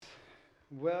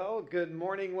Well, good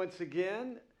morning once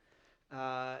again,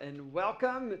 and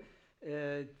welcome.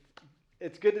 Uh,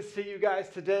 it's good to see you guys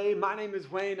today. My name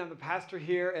is Wayne. I'm the pastor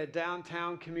here at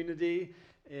Downtown Community,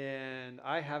 and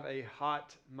I have a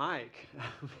hot mic.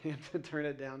 We have to turn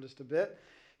it down just a bit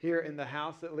here in the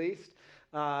house, at least.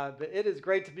 But it is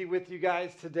great to be with you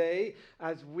guys today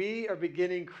as we are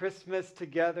beginning Christmas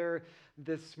together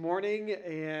this morning.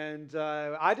 And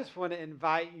I just want to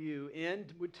invite you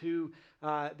into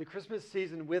the Christmas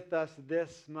season with us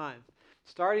this month.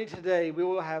 Starting today, we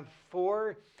will have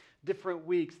 4 different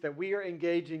weeks that we are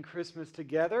engaging Christmas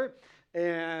together.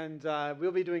 And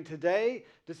we'll be doing today,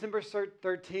 December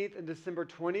 13th and December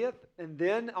 20th. And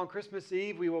then on Christmas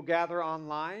Eve, we will gather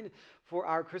online for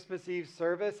our Christmas Eve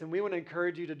service. And we want to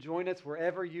encourage you to join us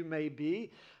wherever you may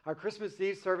be. Our Christmas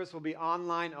Eve service will be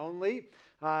online only.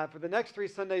 For the next 3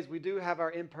 Sundays, we do have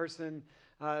our in-person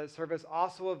service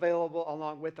also available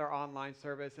along with our online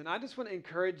service. And I just want to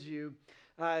encourage you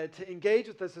to engage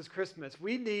with us this Christmas.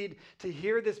 We need to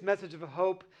hear this message of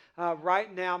hope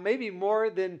right now, maybe more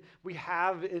than we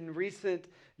have in recent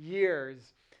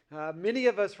years. Many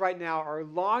of us right now are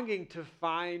longing to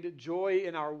find joy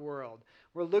in our world.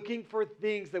 We're looking for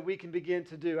things that we can begin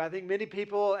to do. I think many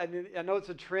people, and I know it's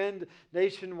a trend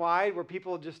nationwide where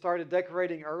people just started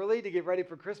decorating early to get ready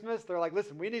for Christmas. They're like,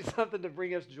 listen, we need something to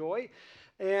bring us joy.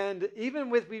 And even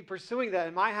with me pursuing that,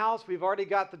 in my house, we've already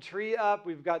got the tree up.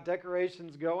 We've got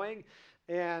decorations going.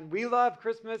 And we love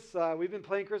Christmas. We've been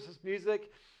playing Christmas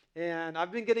music. And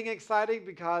I've been getting excited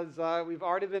because we've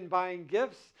already been buying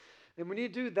gifts. And when you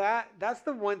do that, that's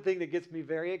the one thing that gets me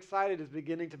very excited is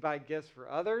beginning to buy gifts for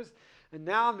others. And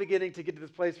now I'm beginning to get to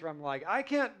this place where I'm like, I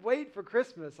can't wait for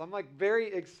Christmas. I'm like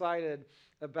very excited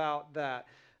about that.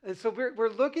 And so we're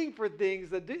looking for things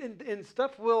that do, and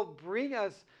stuff will bring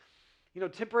us,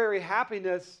 temporary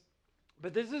happiness.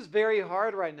 But this is very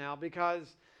hard right now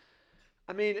because,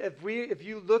 I mean, if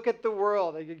you look at the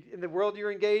world, in the world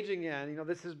you're engaging in,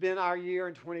 this has been our year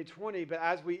in 2020. But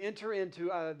as we enter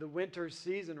into the winter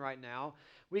season right now,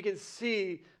 we can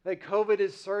see that COVID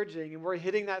is surging, and we're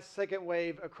hitting that second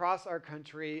wave across our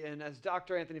country. And as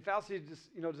Dr. Anthony Fauci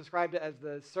described it as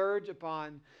the surge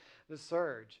upon the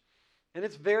surge. And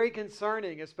it's very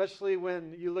concerning, especially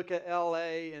when you look at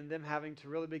LA and them having to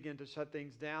really begin to shut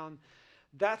things down.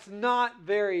 That's not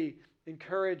very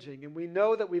encouraging. And we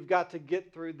know that we've got to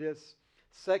get through this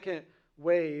second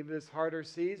wave, this harder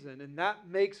season. And that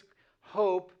makes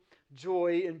hope,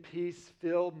 joy, and peace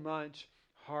feel much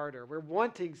harder. We're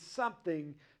wanting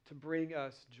something to bring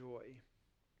us joy.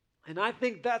 And I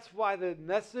think that's why the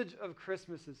message of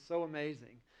Christmas is so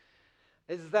amazing,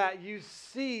 is that you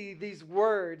see these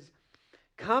words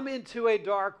come into a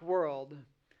dark world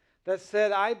that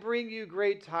said, I bring you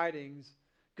great tidings,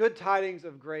 good tidings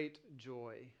of great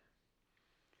joy.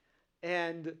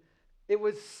 And it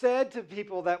was said to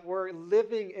people that were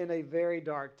living in a very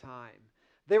dark time.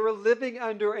 They were living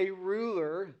under a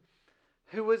ruler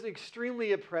who was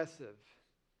extremely oppressive.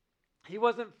 He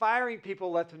wasn't firing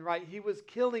people left and right. He was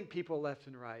killing people left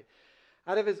and right.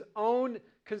 Out of his own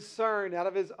concern, out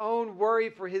of his own worry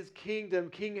for his kingdom,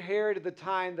 King Herod at the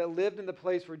time that lived in the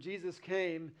place where Jesus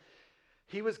came,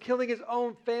 he was killing his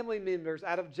own family members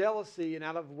out of jealousy and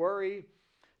out of worry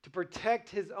to protect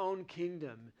his own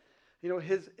kingdom.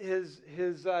 His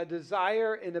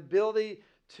desire and ability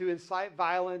to incite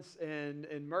violence and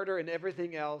murder and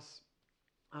everything else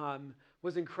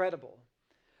was incredible.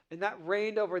 And that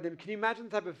reigned over them. Can you imagine the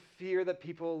type of fear that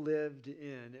people lived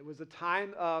in? It was a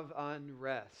time of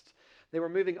unrest. They were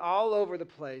moving all over the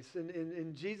place.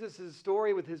 In Jesus'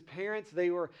 story with his parents, they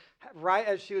were, right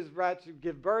as she was about to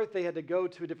give birth, they had to go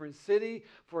to a different city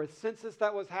for a census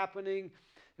that was happening.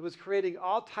 It was creating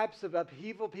all types of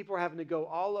upheaval. People were having to go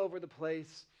all over the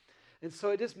place. And so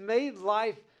it just made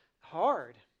life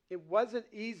hard. It wasn't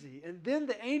easy. And then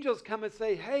the angels come and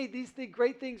say, hey, these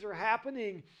great things are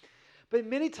happening. But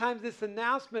many times this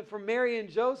announcement from Mary and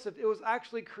Joseph, it was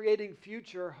actually creating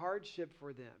future hardship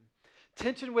for them.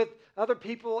 Tension with other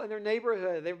people in their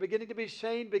neighborhood. They were beginning to be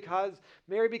shamed because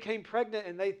Mary became pregnant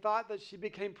and they thought that she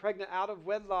became pregnant out of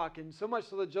wedlock, and so much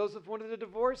so that Joseph wanted to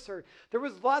divorce her. There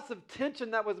was lots of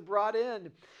tension that was brought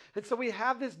in. And so we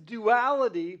have this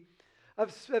duality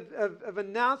of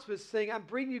announcements saying, I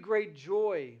bring you great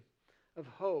joy of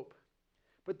hope.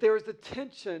 But there was the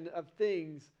tension of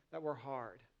things that were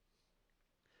hard.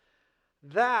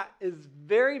 That is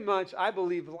very much, I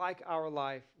believe, like our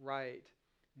life right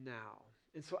now.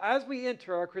 And so as we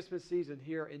enter our Christmas season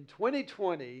here in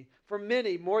 2020, for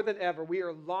many, more than ever, we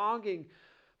are longing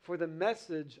for the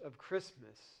message of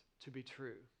Christmas to be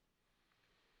true.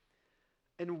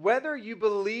 And whether you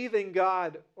believe in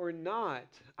God or not,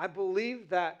 I believe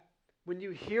that when you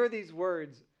hear these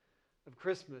words of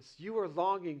Christmas, you are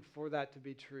longing for that to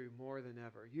be true more than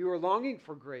ever. You are longing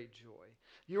for great joy.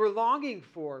 You are longing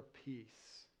for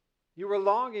peace. You are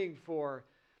longing for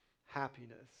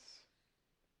happiness.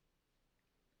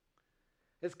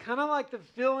 It's kind of like the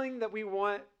feeling that we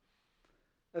want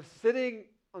of sitting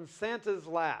on Santa's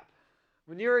lap.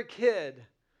 When you're a kid,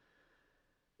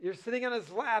 you're sitting on his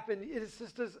lap, and it's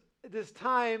just this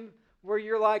time where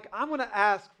you're like, I'm going to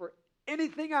ask for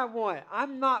anything I want.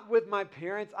 I'm not with my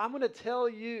parents. I'm going to tell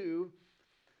you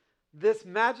this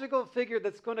magical figure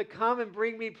that's going to come and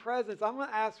bring me presents. I'm going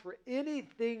to ask for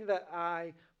anything that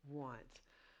I want.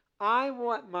 I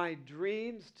want my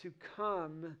dreams to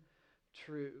come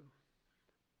true.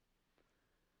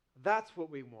 That's what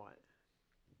we want.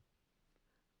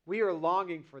 We are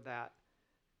longing for that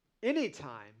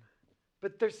anytime.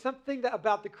 But there's something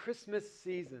about the Christmas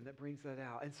season that brings that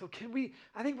out. And so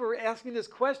I think we're asking this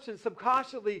question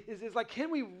subconsciously, is like,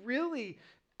 can we really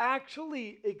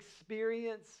actually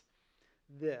experience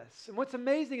this? And what's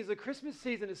amazing is the Christmas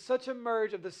season is such a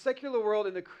merge of the secular world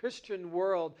and the Christian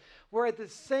world, where at the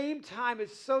same time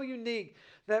it's so unique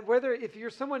that if you're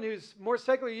someone who's more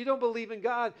secular, you don't believe in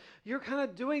God, you're kind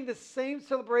of doing the same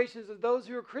celebrations that those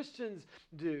who are Christians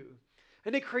do.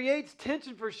 And it creates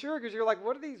tension for sure, because you're like,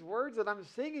 what are these words that I'm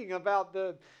singing about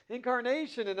the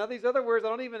incarnation and all these other words I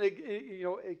don't even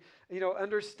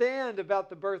understand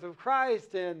about the birth of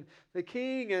Christ and the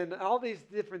King and all these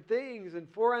different things. And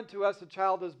for unto us a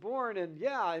child is born,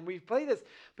 and we play this,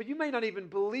 but you may not even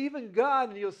believe in God,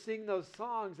 and you'll sing those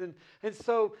songs. And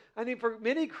so I mean, for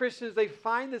many Christians, they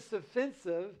find this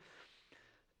offensive,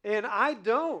 and I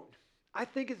don't. I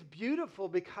think it's beautiful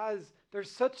because there's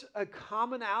such a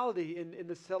commonality in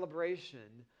the celebration.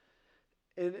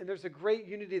 And there's a great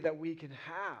unity that we can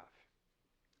have.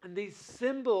 And these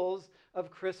symbols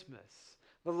of Christmas,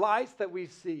 the lights that we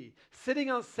see, sitting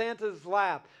on Santa's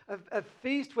lap, a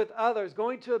feast with others,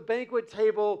 going to a banquet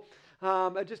table,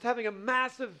 just having a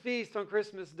massive feast on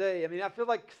Christmas Day. I mean, I feel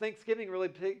like Thanksgiving really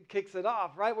kicks it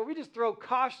off, right? Where we just throw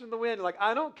caution in the wind. Like,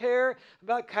 I don't care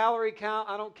about calorie count.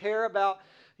 I don't care about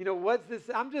what's this?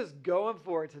 I'm just going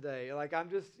for it today. Like,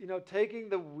 I'm just, taking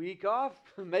the week off,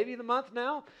 maybe the month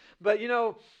now. But,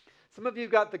 some of you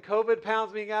got the COVID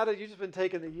pounds being added. You've just been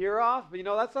taking the year off.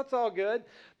 But, that's all good.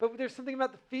 But there's something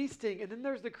about the feasting. And then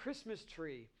there's the Christmas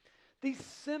tree. These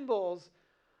symbols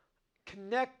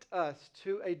connect us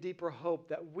to a deeper hope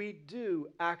that we do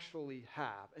actually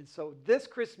have. And so this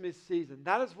Christmas season,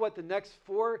 that is what the next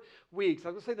 4 weeks,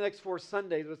 I'm going to say the next 4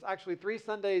 Sundays, but it's actually 3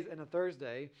 Sundays and a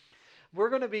Thursday, we're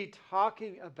going to be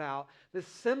talking about the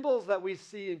symbols that we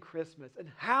see in Christmas and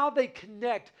how they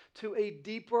connect to a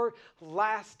deeper,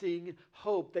 lasting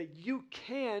hope that you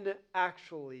can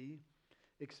actually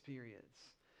experience.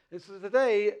 And so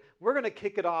today, we're going to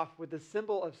kick it off with the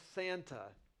symbol of Santa.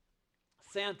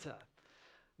 Santa.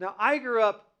 Now, I grew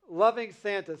up loving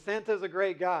Santa. Santa's a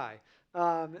great guy.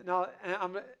 Now,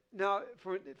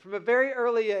 from a very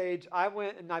early age, I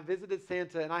went and I visited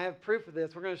Santa, and I have proof of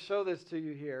this. We're going to show this to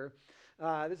you here.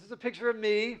 This is a picture of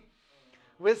me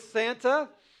with Santa,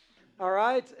 all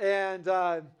right, and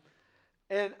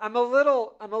I'm a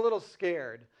little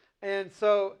scared, and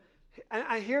so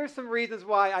I hear some reasons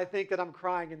why I think that I'm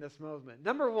crying in this moment.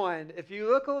 Number one, if you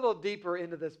look a little deeper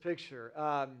into this picture,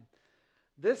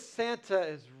 this Santa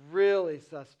is really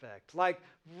suspect, like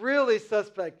really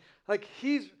suspect. Like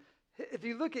if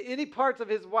you look at any parts of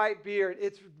his white beard,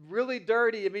 it's really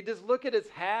dirty. I mean, just look at his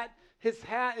hat. His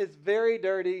hat is very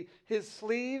dirty. His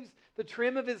sleeves, the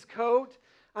trim of his coat,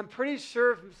 I'm pretty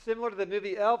sure similar to the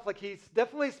movie Elf, like he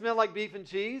definitely smelled like beef and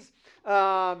cheese.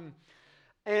 And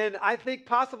I think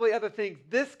possibly other things.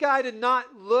 This guy did not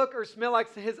look or smell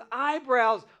like, his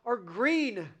eyebrows are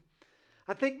green.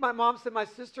 I think my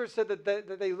sister said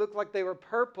that they looked like they were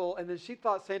purple, and then she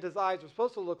thought Santa's eyes were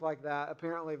supposed to look like that,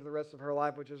 apparently, for the rest of her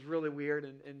life, which is really weird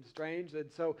and strange. And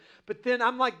so, but then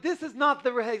I'm like, this is not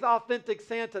the authentic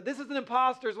Santa. This is an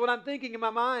imposter, is what I'm thinking in my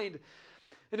mind.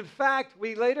 And in fact,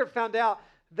 we later found out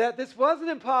that this was an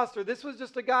imposter. This was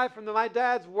just a guy from my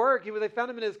dad's work. They found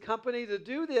him in his company to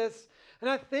do this. And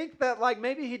I think that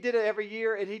maybe he did it every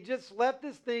year, and he just left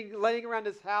this thing laying around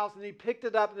his house, and he picked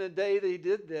it up in the day that he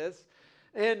did this.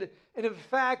 And in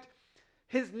fact,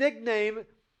 his nickname,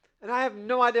 and I have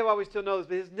no idea why we still know this,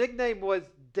 but his nickname was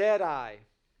Deadeye.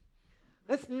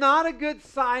 That's not a good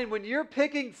sign when you're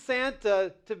picking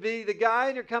Santa to be the guy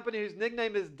in your company whose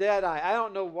nickname is Deadeye. I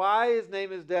don't know why his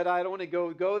name is Deadeye. I don't want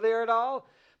to go there at all.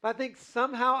 But I think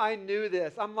somehow I knew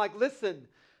this. I'm like, listen,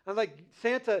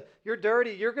 Santa, you're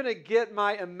dirty. You're going to get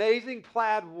my amazing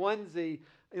plaid onesie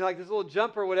like this little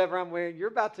jumper or whatever I'm wearing, you're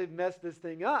about to mess this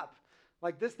thing up.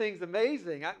 Like, this thing's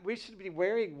amazing. We should be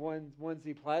wearing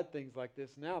onesie plaid things like this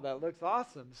now. That looks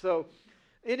awesome. So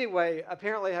anyway,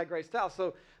 apparently I had great style.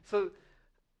 So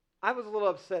I was a little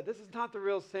upset. This is not the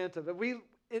real Santa. But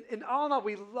in all in all,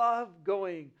 we love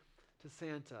going to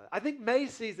Santa. I think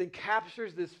Macy's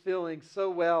captures this feeling so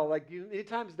well. Like, many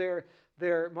times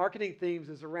their marketing themes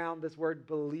is around this word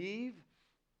believe.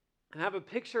 And I have a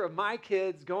picture of my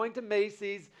kids going to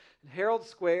Macy's in Herald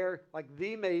Square, like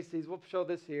the Macy's. We'll show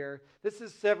this here. This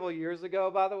is several years ago,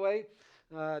 by the way,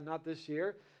 not this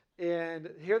year. And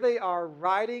here they are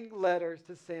writing letters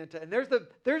to Santa. And there's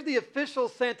the official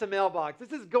Santa mailbox.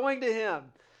 This is going to him.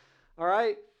 All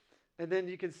right? And then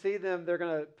you can see them. They're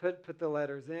going to put the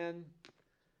letters in.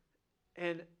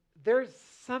 And there's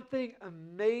something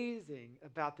amazing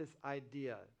about this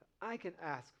idea. I can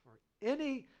ask for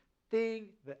anything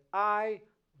that I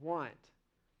want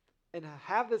and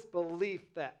have this belief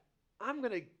that I'm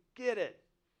going to get it.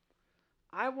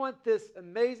 I want this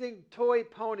amazing toy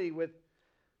pony with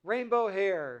rainbow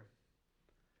hair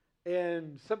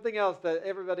and something else that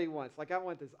everybody wants. Like, I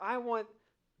want this. I want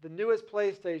the newest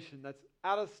PlayStation that's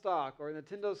out of stock, or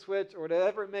Nintendo Switch, or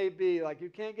whatever it may be. Like, you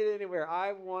can't get it anywhere.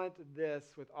 I want this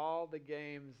with all the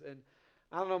games. And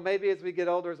I don't know, maybe as we get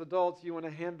older as adults, you want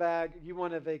a handbag, you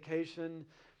want a vacation,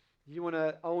 you want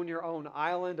to own your own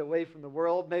island away from the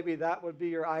world. Maybe that would be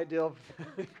your ideal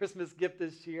Christmas gift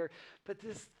this year. But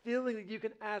this feeling that you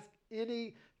can ask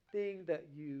anything that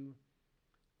you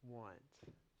want.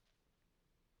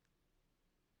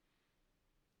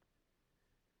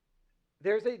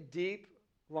 There's a deep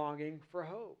longing for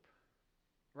hope,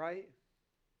 right?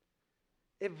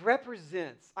 It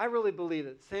represents, I really believe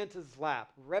that Santa's lap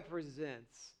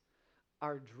represents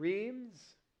our dreams.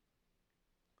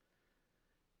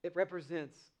 It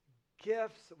represents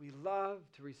gifts that we love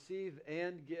to receive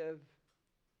and give.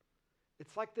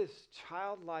 It's like this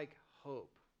childlike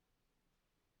hope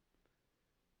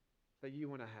that you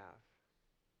want to have.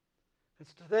 And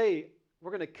so today,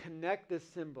 we're going to connect this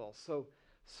symbol.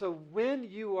 So when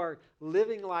you are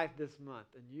living life this month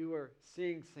and you are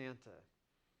seeing Santa,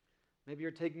 maybe you're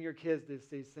taking your kids to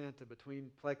see Santa between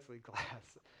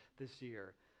plexiglass this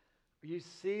year, or you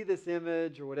see this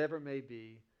image or whatever it may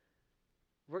be,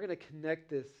 we're going to connect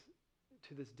this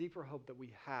to this deeper hope that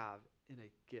we have in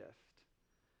a gift,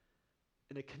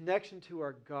 in a connection to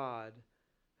our God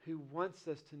who wants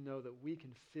us to know that we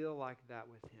can feel like that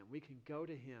with him. We can go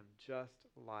to him just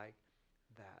like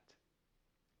that.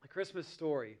 The Christmas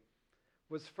story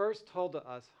was first told to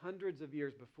us hundreds of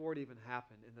years before it even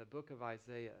happened in the book of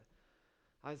Isaiah.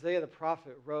 Isaiah the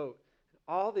prophet wrote,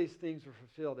 all these things were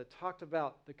fulfilled. It talked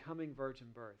about the coming virgin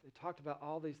birth. It talked about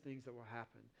all these things that will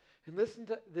happen. And listen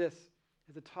to this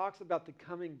as it talks about the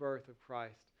coming birth of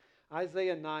Christ.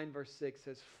 Isaiah 9 verse 6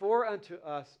 says, "For unto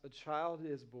us a child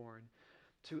is born,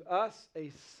 to us a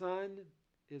son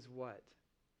is" what?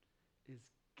 Is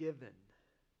given.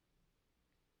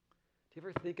 Do you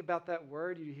ever think about that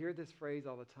word? You hear this phrase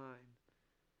all the time.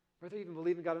 Whether you even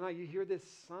believe in God or not, you hear this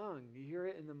sung. You hear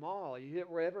it in the mall. You hear it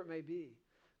wherever it may be.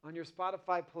 On your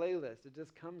Spotify playlist, it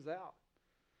just comes out.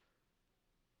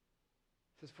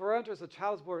 It says, "For unto us a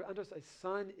child is born, unto us a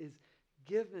son is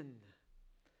given.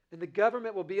 And the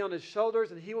government will be on his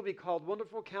shoulders, and he will be called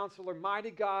Wonderful Counselor,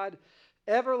 Mighty God,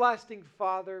 Everlasting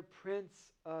Father, Prince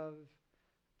of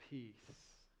Peace."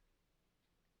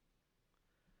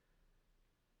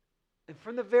 And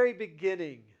from the very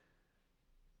beginning,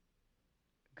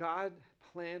 God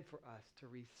planned for us to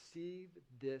receive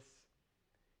this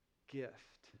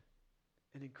gift,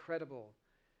 an incredible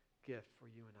gift for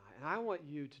you and I. And I want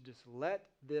you to just let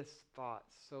this thought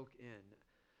soak in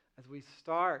as we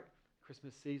start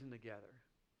Christmas season together.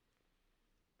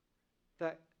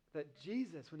 That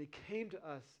Jesus, when he came to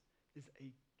us, is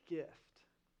a gift.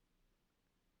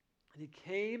 And he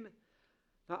came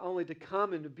not only to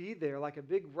come and to be there like a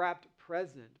big wrapped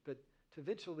present, but to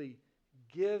eventually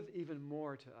give even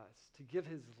more to us, to give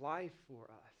his life for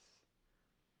us.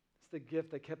 It's the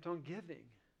gift that kept on giving.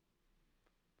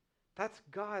 That's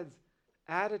God's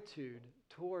attitude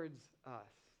towards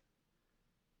us.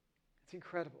 It's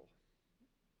incredible.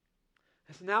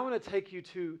 And so now I want to take you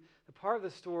to the part of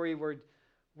the story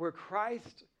where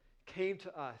Christ came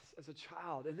to us as a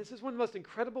child. And this is one of the most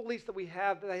incredible beliefs that we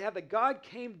have, that God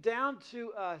came down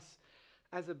to us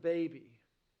as a baby.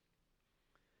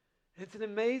 And it's an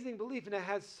amazing belief, and it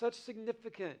has such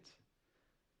significance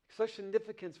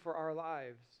for our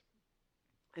lives.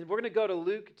 And we're going to go to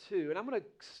Luke 2, and I'm going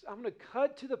to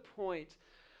cut to the point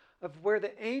of where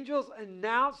the angels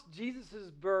announced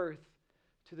Jesus' birth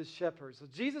to the shepherds. So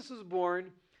Jesus was born,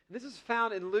 and this is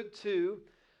found in Luke 2.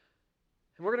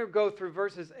 And we're going to go through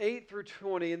verses 8 through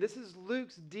 20. And this is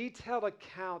Luke's detailed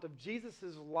account of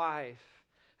Jesus' life.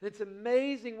 And it's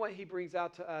amazing what he brings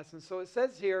out to us. And so it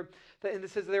says here, and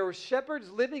it says, there were shepherds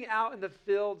living out in the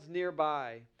fields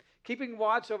nearby, keeping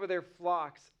watch over their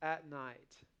flocks at night.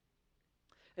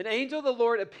 An angel of the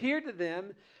Lord appeared to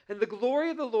them, and the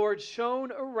glory of the Lord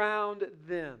shone around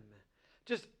them.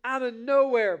 Just out of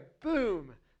nowhere,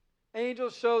 boom,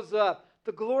 angel shows up.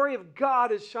 The glory of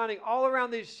God is shining all around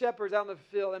these shepherds out in the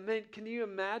field. And man, can you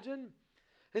imagine?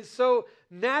 And so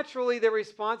naturally their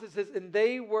response says, and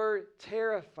they were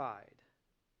terrified.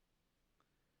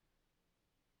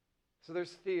 So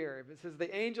there's fear. It says,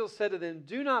 the angel said to them,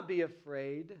 do not be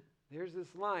afraid. There's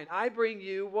this line. I bring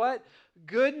you what?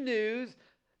 Good news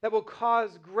that will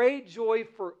cause great joy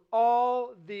for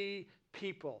all the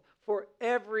people, for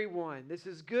everyone. This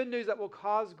is good news that will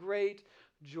cause great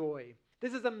joy.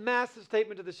 This is a massive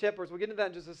statement to the shepherds. We'll get into that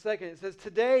in just a second. It says,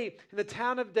 today in the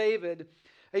town of David,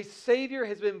 a Savior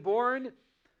has been born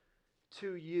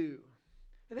to you.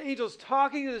 And the angel's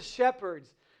talking to the shepherds.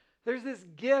 There's this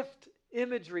gift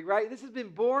imagery, right? This has been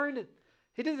born.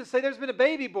 He doesn't say there's been a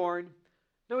baby born.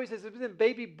 No, he says there's been a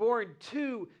baby born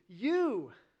to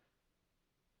you.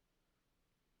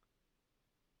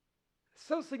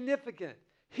 So significant.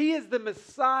 He is the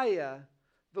Messiah,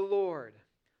 the Lord.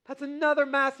 That's another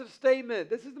massive statement.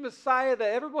 This is the Messiah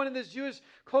that everyone in this Jewish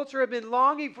culture had been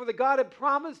longing for, that God had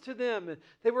promised to them.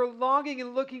 They were longing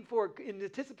and looking for in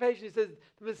anticipation. He says,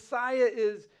 the Messiah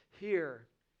is here.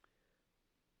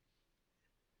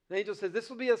 The angel says, this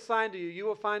will be a sign to you. You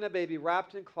will find a baby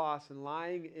wrapped in cloths and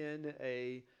lying in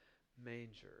a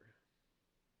manger.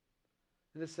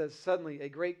 And it says, suddenly a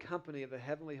great company of the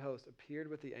heavenly host appeared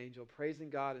with the angel, praising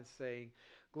God and saying,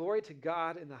 glory to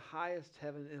God in the highest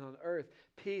heaven, and on earth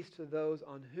peace to those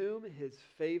on whom his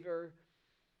favor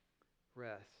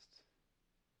rests.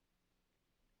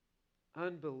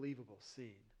 Unbelievable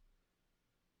scene.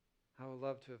 I would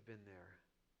love to have been there.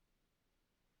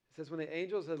 It says, when the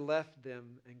angels had left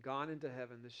them and gone into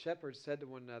heaven, the shepherds said to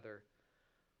one another,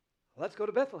 let's go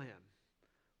to Bethlehem.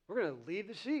 We're going to leave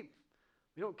the sheep.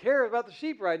 We don't care about the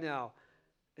sheep right now.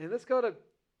 And let's go to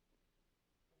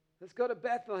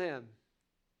Bethlehem.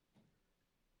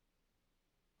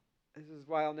 This is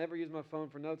why I'll never use my phone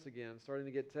for notes again. I'm starting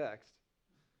to get text.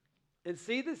 And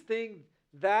see this thing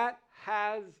that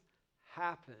has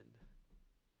happened,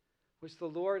 which the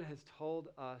Lord has told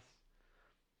us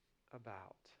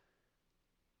about.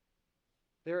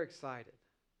 They're excited.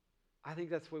 I think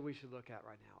that's what we should look at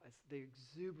right now. It's the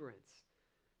exuberance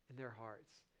in their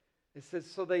hearts. It says,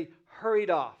 so they hurried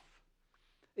off.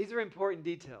 These are important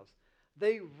details.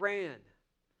 They ran.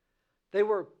 They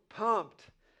were pumped.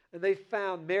 And they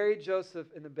found Mary, Joseph,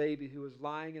 and the baby who was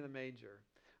lying in the manger.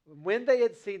 When they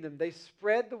had seen them, they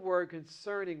spread the word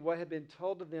concerning what had been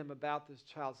told to them about this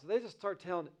child. So they just start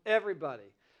telling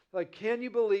everybody, like, can you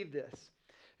believe this?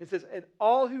 It says, and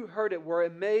all who heard it were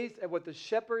amazed at what the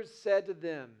shepherds said to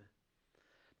them.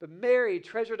 But Mary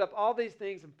treasured up all these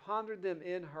things and pondered them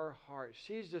in her heart.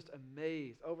 She's just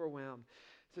amazed, overwhelmed.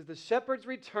 It says, the shepherds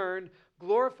returned,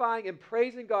 glorifying and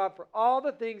praising God for all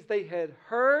the things they had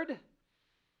heard.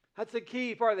 That's the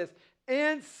key part of this.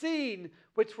 And seen,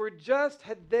 which were just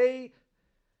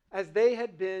as they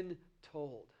had been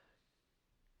told.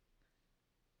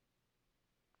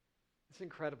 It's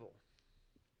incredible.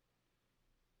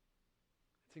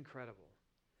 It's incredible.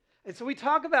 And so we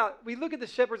look at the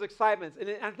shepherds' excitements, and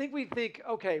I think we think,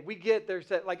 okay, we get their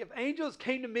set. Like if angels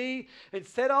came to me and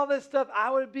said all this stuff, I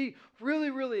would be really,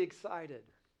 really excited.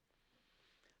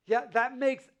 Yeah, that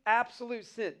makes absolute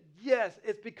sense. Yes,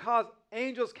 it's because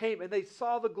angels came and they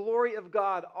saw the glory of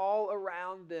God all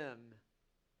around them.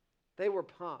 They were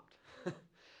pumped.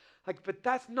 But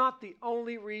that's not the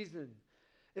only reason.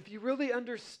 If you really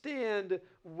understand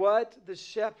what the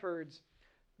shepherds,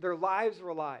 their lives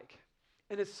were like,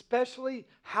 and especially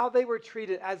how they were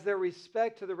treated as their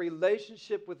respect to the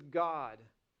relationship with God,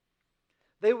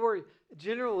 they were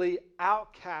generally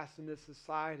outcasts in this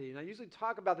society. And I usually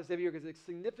talk about this every year because it's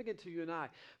significant to you and I.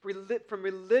 From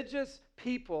religious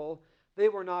people, they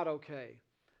were not okay.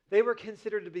 They were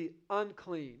considered to be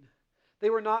unclean. They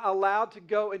were not allowed to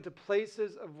go into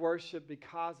places of worship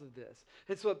because of this.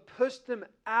 And so it pushed them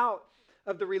out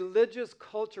of the religious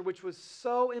culture, which was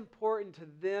so important to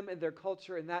them and their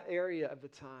culture in that area of the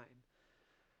time.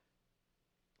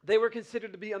 They were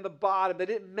considered to be on the bottom. They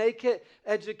didn't make it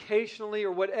educationally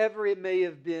or whatever it may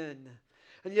have been.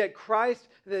 And yet Christ,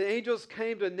 the angels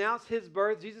came to announce his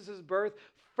birth, Jesus' birth,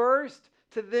 first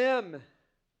to them,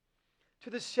 to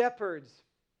the shepherds.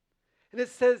 And it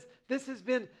says, this has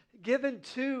been given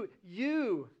to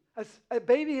you. A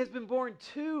baby has been born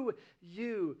to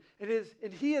you.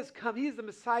 And he has come. He is the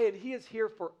Messiah, and he is here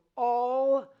for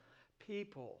all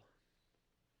people.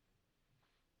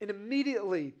 And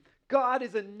immediately, God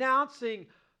is announcing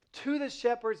to the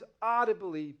shepherds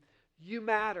audibly, you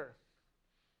matter.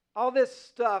 All this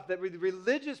stuff that the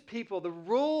religious people, the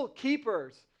rule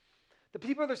keepers, the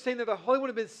people that are saying that the Holy One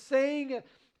have been saying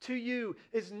to you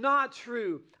is not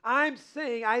true. I'm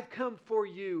saying I've come for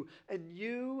you, and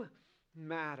you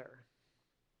matter.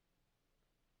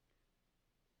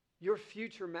 Your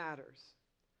future matters.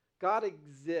 God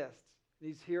exists, and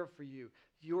he's here for you.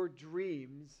 Your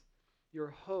dreams,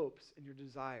 your hopes, and your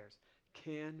desires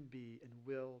can be and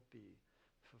will be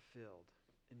fulfilled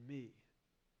in me.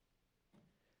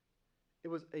 It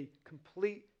was a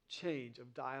complete change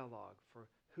of dialogue for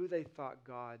who they thought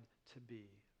God to be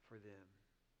for them.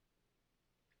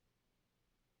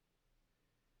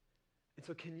 And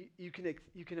so you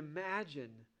can imagine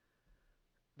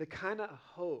the kind of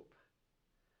hope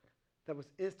that was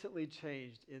instantly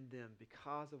changed in them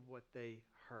because of what they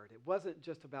heard. It wasn't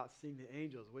just about seeing the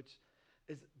angels, which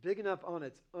is big enough on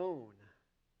its own,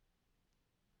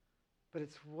 but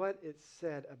it's what it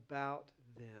said about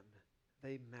them.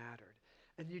 They mattered.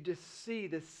 And you just see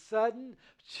this sudden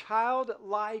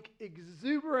childlike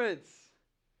exuberance.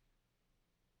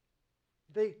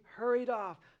 They hurried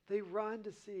off. They run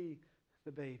to see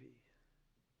the baby.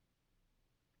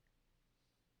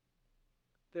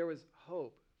 There was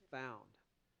hope found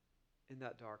in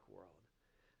that dark world.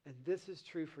 And this is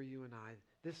true for you and I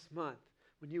this month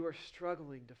when you are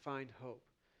struggling to find hope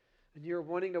and you're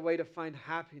wanting a way to find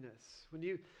happiness. When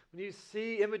you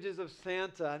see images of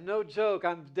Santa, no joke,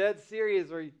 I'm dead serious,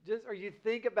 or you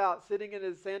think about sitting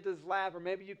in Santa's lap, or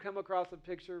maybe you come across a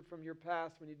picture from your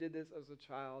past when you did this as a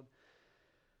child,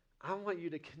 I want you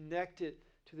to connect it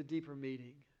to the deeper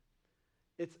meaning.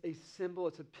 It's a symbol,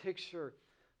 it's a picture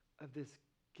of this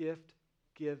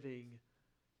gift-giving,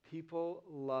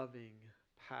 people-loving,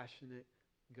 passionate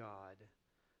God,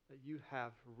 that you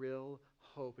have real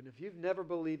hope. And if you've never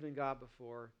believed in God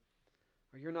before,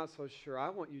 or you're not so sure, I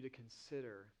want you to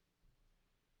consider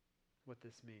what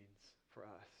this means for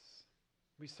us.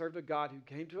 We served a God who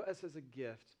came to us as a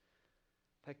gift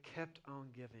that kept on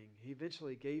giving. He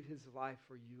eventually gave his life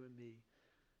for you and me.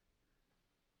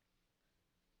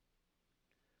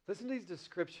 Listen to these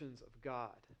descriptions of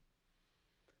God.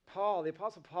 Paul, the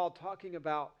Apostle Paul, talking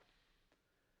about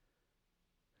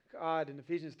God in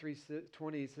Ephesians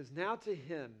 3:20, he says, "Now to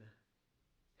him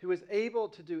who is able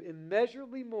to do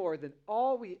immeasurably more than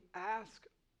all we ask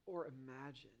or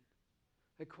imagine,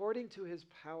 according to his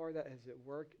power that is at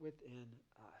work within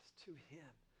us." To him.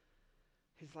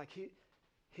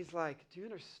 He's like, do you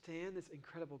understand this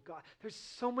incredible God? There's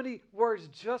so many words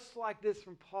just like this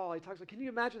from Paul. He talks about, can you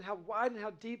imagine how wide and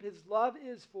how deep his love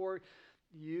is for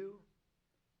you?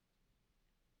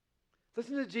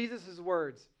 Listen to Jesus'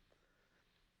 words.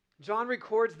 John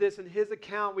records this in his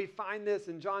account. We find this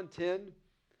in John 10.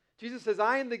 Jesus says,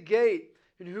 "I am the gate,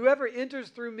 and whoever enters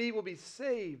through me will be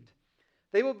saved.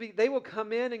 They will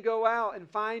come in and go out and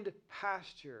find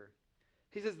pasture."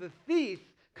 He says, "The thief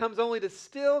comes only to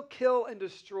steal, kill, and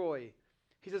destroy."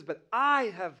 He says, "But I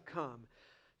have come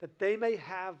that they may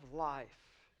have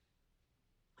life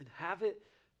and have it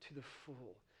to the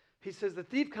full." He says, the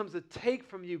thief comes to take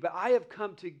from you, but I have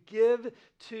come to give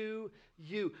to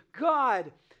you.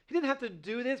 God, he didn't have to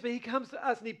do this, but he comes to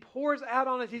us and he pours out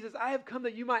on us. He says, I have come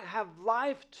that you might have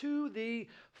life to the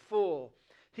full.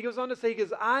 He goes on to say, he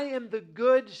goes, I am the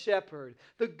good shepherd.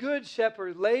 The good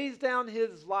shepherd lays down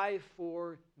his life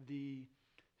for the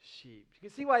sheep. You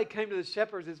can see why he came to the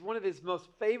shepherds. It's one of his most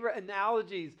favorite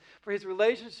analogies for his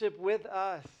relationship with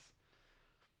us.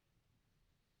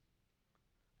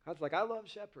 God's like, I love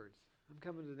shepherds. I'm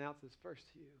coming to announce this first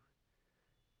to you.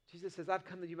 Jesus says, I've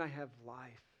come that you might have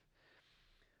life.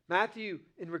 Matthew,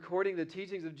 in recording the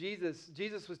teachings of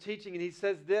Jesus was teaching, and he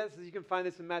says this, you can find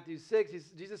this in Matthew 6.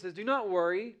 Jesus says, do not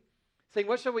worry, saying,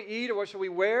 what shall we eat or what shall we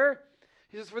wear?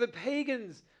 He says, for the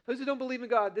pagans, those who don't believe in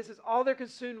God, this is all they're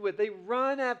consumed with. They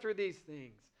run after these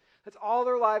things. That's all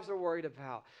their lives are worried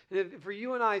about. And for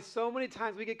you and I, so many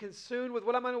times we get consumed with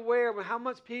what I'm going to wear, how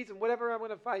much peace, and whatever I'm going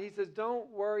to fight. He says,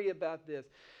 don't worry about this.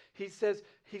 He says,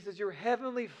 your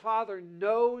heavenly Father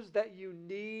knows that you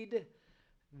need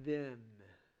them.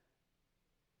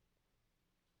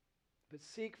 But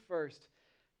seek first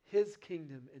his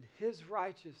kingdom and his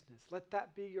righteousness. Let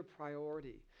that be your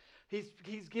priority.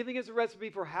 He's giving us a recipe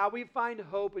for how we find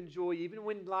hope and joy, even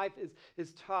when life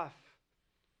is tough.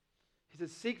 He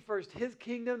says, seek first his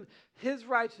kingdom, his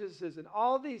righteousness, and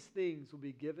all these things will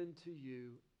be given to you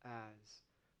as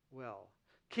well.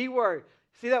 Key word.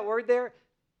 See that word there?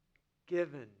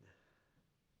 given.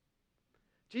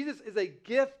 Jesus is a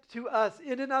gift to us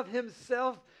in and of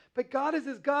himself, but God is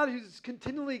this God who's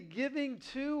continually giving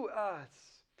to us.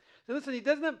 Now listen, he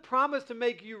doesn't promise to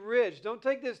make you rich. Don't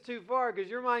take this too far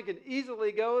because your mind can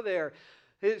easily go there.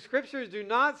 His scriptures do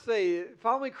not say,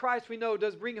 following Christ we know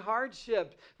does bring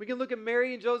hardship. We can look at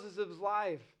Mary and Joseph's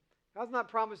life. God's not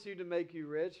promised you to make you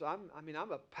rich. I'm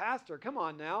a pastor. Come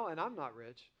on now, and I'm not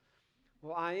rich.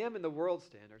 Well, I am in the world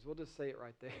standards. We'll just say it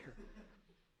right there.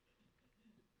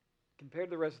 Compared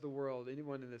to the rest of the world,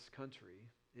 anyone in this country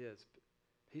is.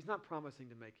 He's not promising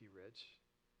to make you rich.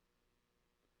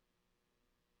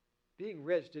 Being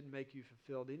rich didn't make you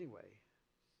fulfilled anyway.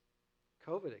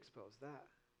 COVID exposed that.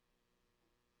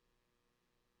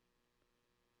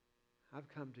 I've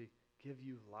come to give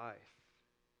you life.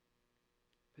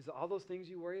 Because all those things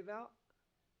you worry about,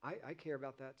 I care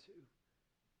about that too.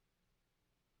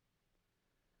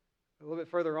 A little bit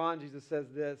further on, Jesus says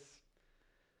this.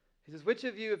 He says, which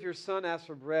of you, if your son asks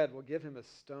for bread, will give him a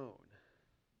stone?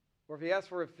 Or if he asks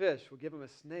for a fish, will give him a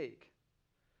snake?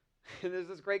 And there's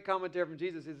this great commentary from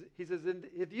Jesus. He says,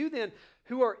 if you then,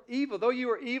 who are evil, though you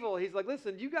are evil, he's like,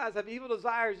 listen, you guys have evil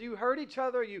desires. You hurt each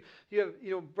other. You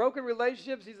have broken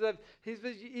relationships. He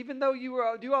says, even though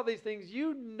you do all these things,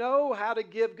 you know how to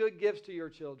give good gifts to your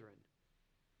children.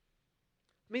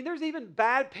 I mean, there's even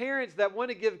bad parents that want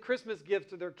to give Christmas gifts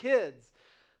to their kids.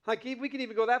 Like, we can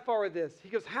even go that far with this. He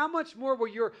goes, how much more will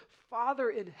your Father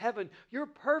in heaven, your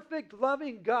perfect,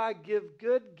 loving God, give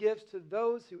good gifts to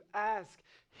those who ask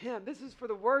him? This is for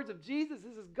the words of Jesus.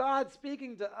 This is God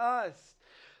speaking to us.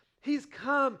 He's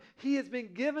come. He has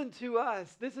been given to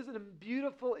us. This is a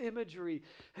beautiful imagery.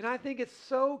 And I think it's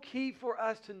so key for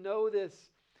us to know this.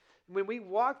 When we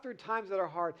walk through times that are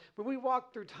hard, when we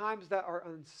walk through times that are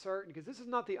uncertain, because this is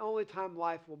not the only time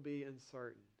life will be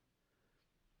uncertain.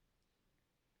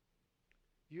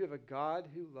 You have a God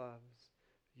who loves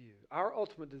you. Our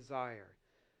ultimate desire,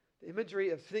 the imagery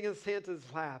of sitting in Santa's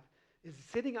lap, is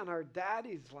sitting on our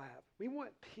daddy's lap. We want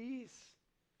peace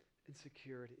and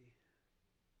security.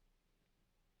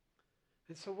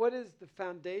 And so what is the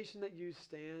foundation that you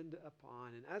stand upon?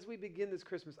 And as we begin this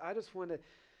Christmas, I just want to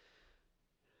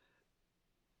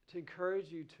encourage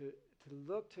you to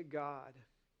look to God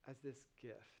as this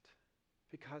gift.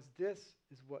 Because this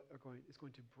is what is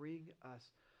going to bring us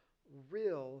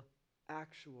real,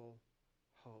 actual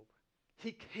hope.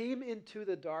 He came into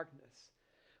the darkness.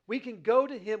 We can go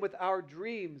to him with our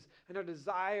dreams and our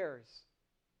desires.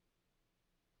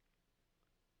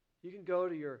 You can go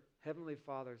to your Heavenly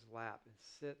Father's lap and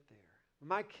sit there. When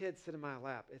my kids sit in my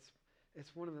lap,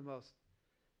 it's one of the most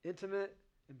intimate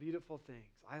and beautiful things.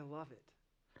 I love it.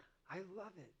 I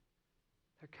love it.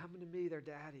 They're coming to me, their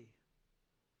daddy.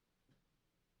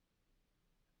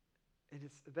 And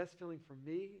it's the best feeling for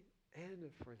me and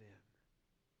for them.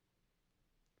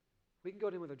 We can go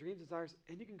to him with our dreams, desires,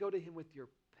 and you can go to him with your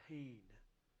pain.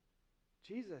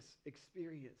 Jesus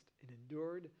experienced and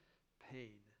endured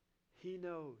pain. He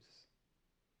knows.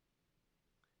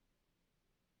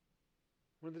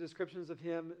 One of the descriptions of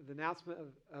him, the announcement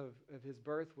of his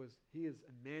birth was, he is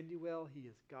Emmanuel, he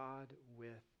is God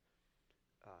with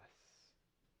us.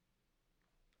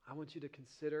 I want you to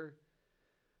consider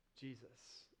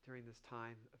Jesus during this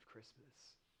time of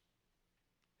Christmas.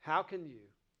 How can you,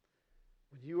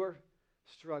 when you are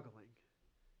struggling,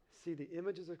 see the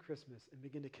images of Christmas and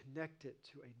begin to connect it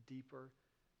to a deeper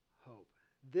hope?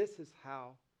 This is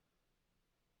how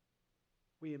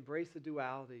we embrace the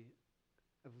duality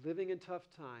of living in tough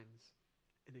times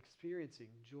and experiencing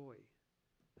joy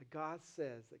that God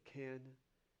says that can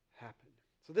happen.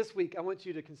 So this week, I want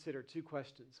you to consider two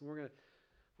questions. And we'll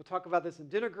talk about this in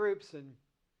dinner groups.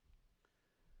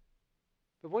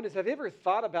 But one is, have you ever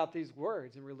thought about these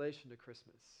words in relation to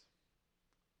Christmas?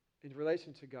 In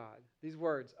relation to God? These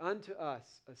words, unto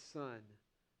us a son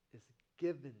is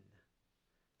given.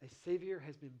 A Savior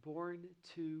has been born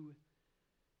to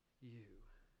you.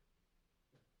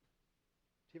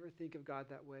 Do you ever think of God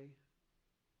that way?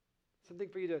 Something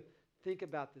for you to think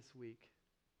about this week.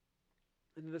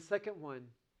 And then the second one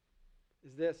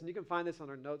is this, and you can find this on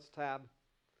our notes tab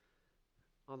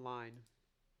online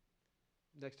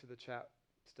next to the chat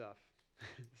stuff.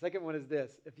 The second one is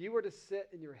this. If you were to sit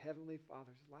in your Heavenly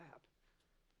Father's lap,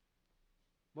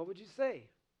 what would you say?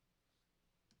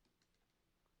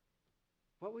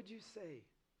 What would you say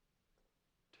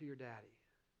to your daddy?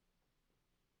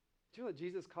 Do you know that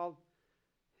Jesus called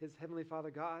his Heavenly Father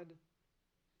God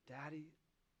Daddy?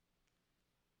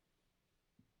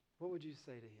 What would you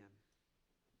say to him?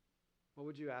 What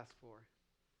would you ask for?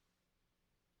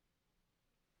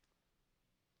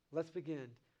 Let's begin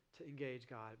to engage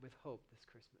God with hope this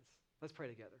Christmas. Let's pray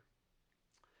together.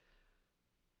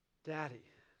 Daddy,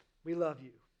 we love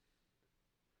you.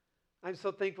 I'm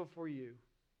so thankful for you.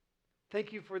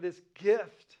 Thank you for this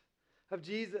gift of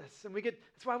Jesus. And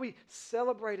that's why we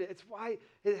celebrate it. It's why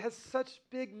it has such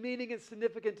big meaning and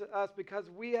significance to us, because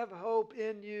we have hope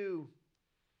in you.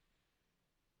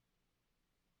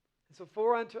 And so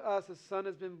for unto us a son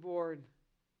has been born.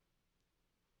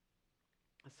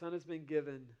 A son has been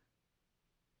given.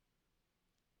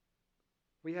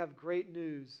 We have great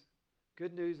news,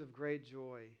 good news of great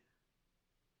joy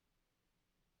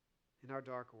in our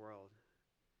dark world.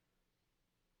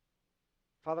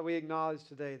 Father, we acknowledge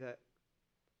today that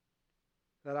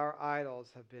our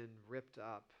idols have been ripped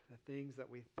up. The things that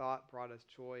we thought brought us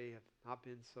joy have not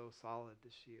been so solid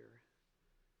this year.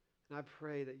 And I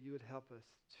pray that you would help us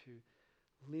to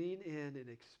lean in and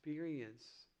experience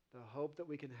the hope that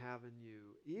we can have in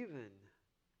you, even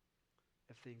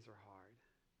if things are hard.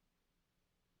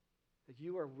 That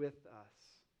you are with us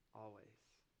always.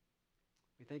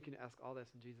 We thank you and ask all this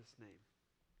in Jesus' name.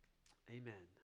 Amen.